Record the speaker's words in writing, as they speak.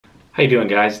How you doing,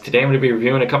 guys? Today I'm going to be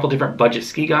reviewing a couple different budget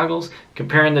ski goggles,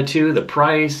 comparing the two, the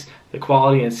price, the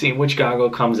quality, and seeing which goggle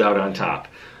comes out on top.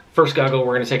 First goggle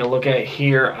we're going to take a look at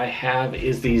here I have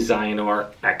is the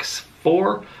Xionor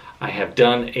X4. I have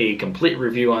done a complete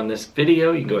review on this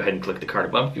video. You can go ahead and click the card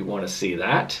above if you want to see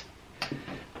that.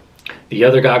 The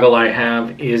other goggle I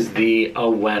have is the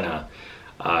Awena.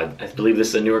 I believe this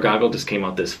is a newer goggle, just came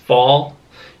out this fall.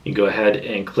 You can go ahead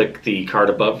and click the card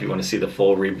above if you want to see the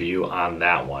full review on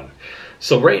that one.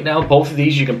 So right now, both of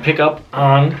these you can pick up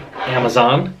on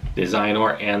Amazon, the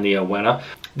Xionor and the Awena.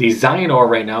 The Xionor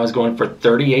right now is going for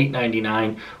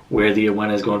 $38.99, where the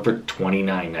Awena is going for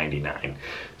 $29.99.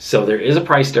 So there is a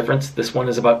price difference. This one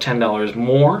is about $10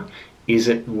 more. Is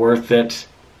it worth it?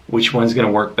 Which one's going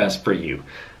to work best for you?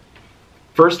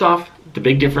 First off, the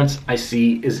big difference I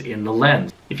see is in the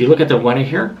lens. If you look at the Awena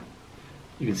here,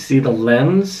 you can see the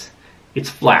lens, it's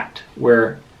flat,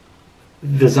 where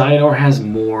the Xionor has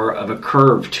more of a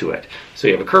curve to it. So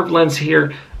you have a curved lens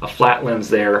here, a flat lens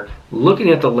there. Looking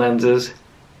at the lenses,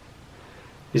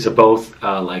 these are both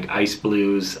like ice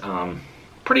blues,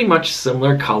 pretty much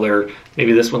similar color.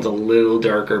 Maybe this one's a little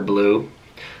darker blue.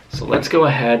 So let's go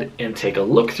ahead and take a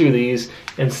look through these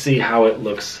and see how it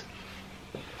looks.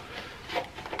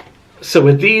 So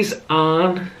with these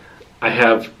on, I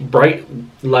have bright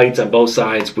lights on both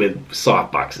sides with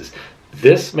soft boxes.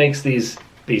 This makes these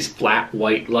flat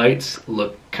white lights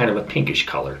look kind of a pinkish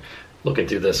color. Looking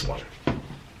through this one.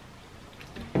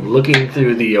 Looking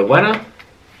through the Awena,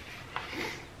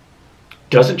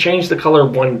 doesn't change the color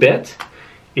one bit.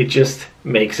 It just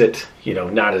makes it,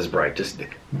 not as bright, just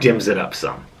dims it up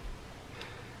some.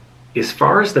 As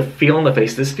far as the feel in the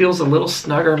face, this feels a little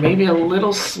snugger, maybe a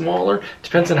little smaller.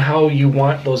 Depends on how you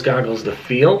want those goggles to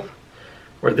feel.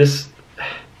 Or this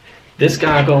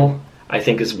goggle, I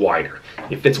think, is wider.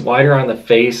 If it's wider on the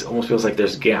face, it almost feels like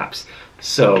there's gaps.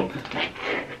 So,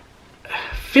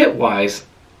 fit-wise,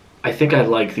 I think I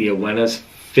like the Awena's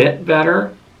fit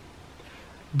better.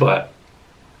 But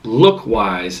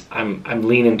look-wise, I'm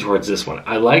leaning towards this one.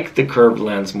 I like the curved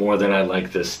lens more than I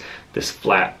like this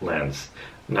flat lens.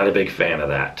 I'm not a big fan of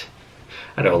that.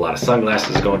 I know a lot of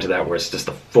sunglasses go into that where it's just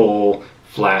a full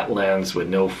flat lens with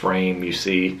no frame, you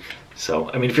see.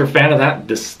 So, I mean, if you're a fan of that,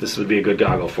 this would be a good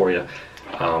goggle for you.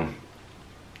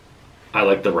 I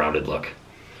like the rounded look.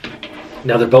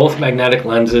 Now, they're both magnetic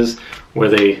lenses where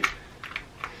they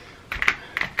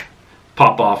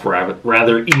pop off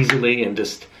rather easily and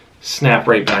just snap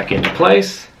right back into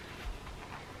place.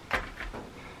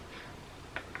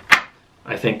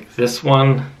 I think this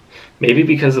one, maybe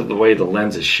because of the way the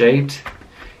lens is shaped,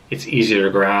 it's easier to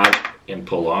grab and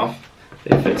pull off.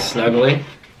 They fit snugly.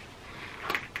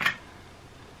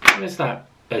 And it's not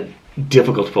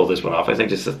difficult to pull this one off. I think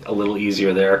just a little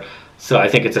easier there. So I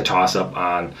think it's a toss-up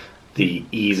on the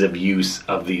ease of use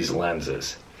of these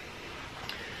lenses.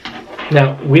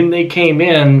 Now, when they came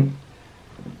in,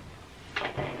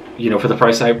 for the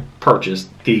price I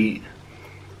purchased, the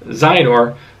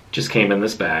Xionor just came in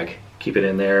this bag. Keep it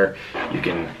in there. You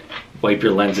can wipe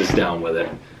your lenses down with it.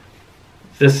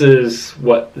 This is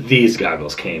what these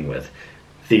goggles came with.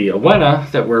 The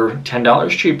Awena, that were $10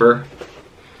 cheaper,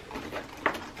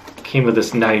 came with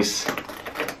this nice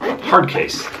hard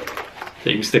case that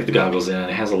you can stick the goggles in.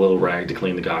 It has a little rag to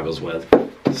clean the goggles with.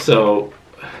 So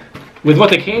with what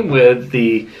they came with,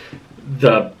 the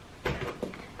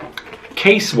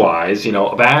case-wise,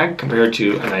 a bag compared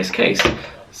to a nice case.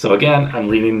 So again, I'm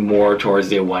leaning more towards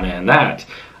the Awena and that.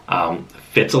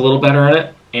 Fits a little better in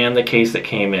it, and the case that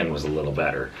came in was a little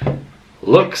better.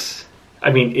 Looks,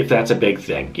 I mean, if that's a big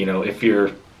thing, if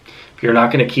you're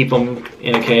not going to keep them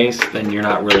in a case, then you're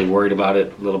not really worried about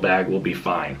it. Little bag will be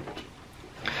fine.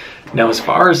 Now, as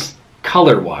far as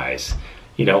color-wise,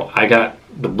 I got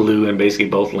the blue in basically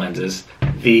both lenses.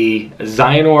 The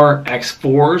Xionor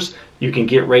X4s you can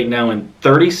get right now in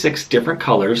 36 different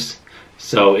colors.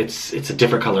 So it's a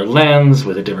different color lens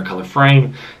with a different color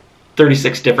frame.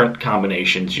 36 different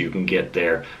combinations you can get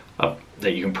there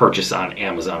that you can purchase on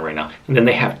Amazon right now. And then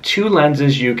they have two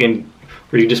lenses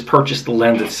where you just purchase the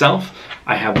lens itself.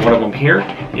 I have one of them here.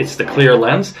 It's the clear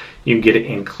lens. You can get it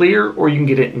in clear or you can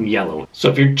get it in yellow. So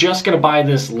if you're just going to buy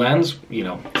this lens,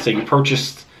 say you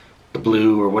purchased the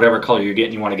blue or whatever color you're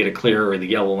getting, you want to get a clear or the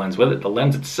yellow lens with it. The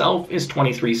lens itself is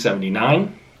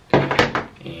 $23.79.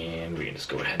 And we can just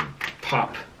go ahead and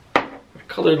pop my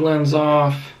colored lens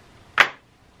off.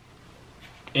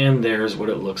 And there's what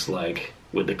it looks like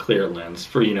with the clear lens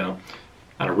for, on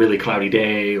a really cloudy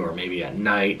day or maybe at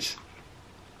night.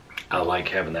 I like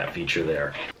having that feature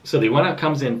there. So the Awena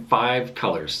comes in 5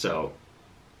 colors. So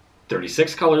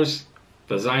 36 colors,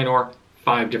 the Xionor,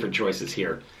 5 different choices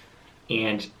here.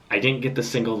 and I didn't get the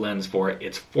single lens for it.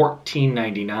 It's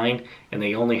 $14.99, and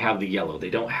they only have the yellow. They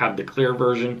don't have the clear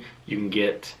version. You can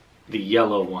get the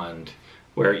yellow one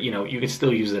where, you know, you can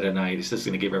still use it at night. It's just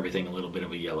going to give everything a little bit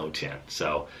of a yellow tint.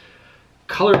 So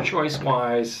color choice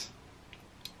wise,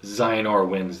 Xionor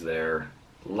wins there.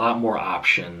 A lot more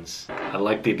options. I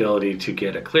like the ability to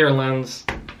get a clear lens.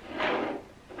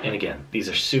 And again, these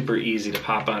are super easy to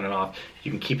pop on and off.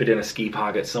 You can keep it in a ski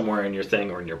pocket somewhere in your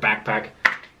thing or in your backpack.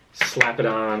 Slap it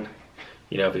on.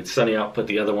 You know, if it's sunny out, put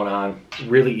the other one on.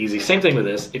 Really easy. Same thing with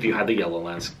this if you had the yellow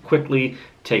lens. Quickly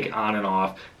take on and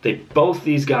off. Both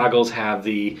these goggles have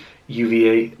the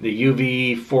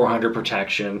UV 400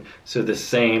 protection, so the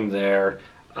same there.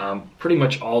 Pretty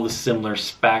much all the similar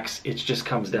specs. It just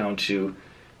comes down to,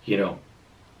 you know,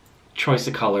 choice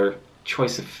of color,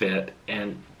 choice of fit,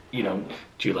 and, you know,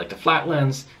 do you like the flat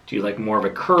lens? Do you like more of a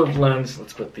curved lens?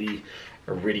 Let's put the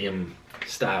Iridium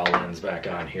style lens back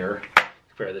on here.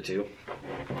 Compare the two.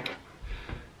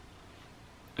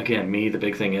 Again, the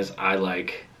big thing is I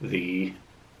like the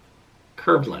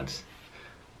curved lens.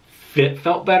 Fit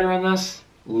felt better in this,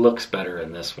 looks better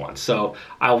in this one. So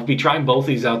I'll be trying both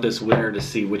these out this winter to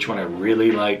see which one I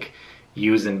really like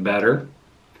using better.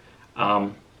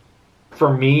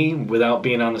 For me, without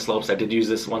being on the slopes, I did use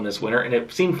this one this winter, and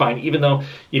it seemed fine, even though,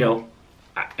 you know,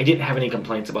 I didn't have any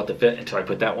complaints about the fit until I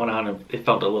put that one on, and it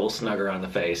felt a little snugger on the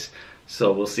face.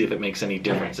 So we'll see if it makes any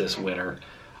difference this winter.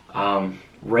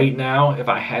 Right now, if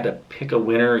I had to pick a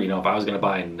winner, you know, if I was going to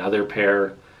buy another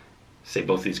pair, say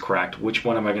both these cracked, which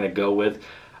one am I going to go with?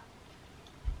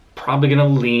 Probably going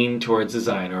to lean towards the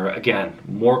Xionor. Again,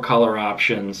 more color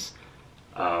options.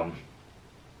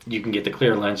 You can get the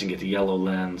clear lens, you can get the yellow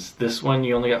lens. This one,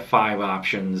 you only got 5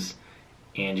 options,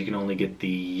 and you can only get the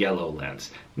yellow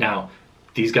lens. Now,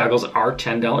 these goggles are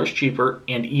 $10 cheaper,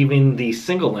 and even the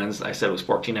single lens, I said was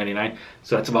 $14.99,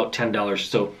 so that's about $10.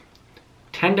 So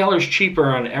 $10 cheaper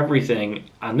on everything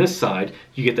on this side.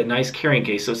 You get the nice carrying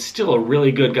case, so it's still a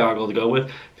really good goggle to go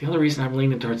with. The only reason I'm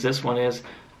leaning towards this one is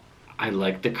I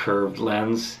like the curved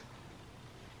lens,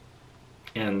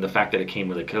 and the fact that it came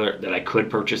with a clear, that I could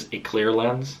purchase a clear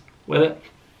lens with it,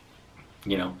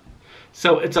 you know.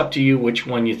 So it's up to you which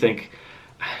one you think.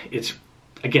 It's,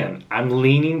 again, I'm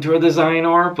leaning toward the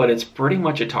Xionor, but it's pretty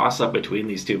much a toss-up between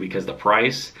these two because the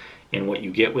price and what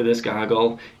you get with this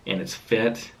goggle and its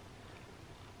fit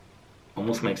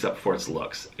almost makes up for its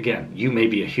looks. Again, you may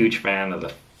be a huge fan of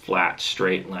the flat,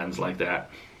 straight lens like that.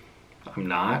 I'm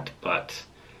not, but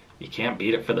you can't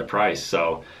beat it for the price.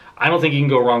 So I don't think you can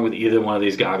go wrong with either one of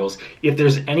these goggles. If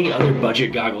there's any other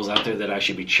budget goggles out there that I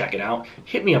should be checking out,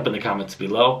 hit me up in the comments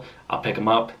below. I'll pick them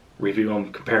up, review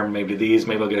them, compare them maybe to these.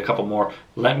 Maybe I'll get a couple more.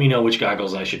 Let me know which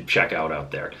goggles I should check out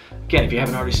there. Again, if you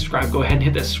haven't already subscribed, go ahead and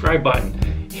hit that subscribe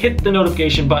button. Hit the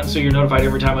notification button so you're notified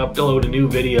every time I upload a new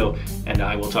video, and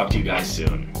I will talk to you guys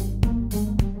soon.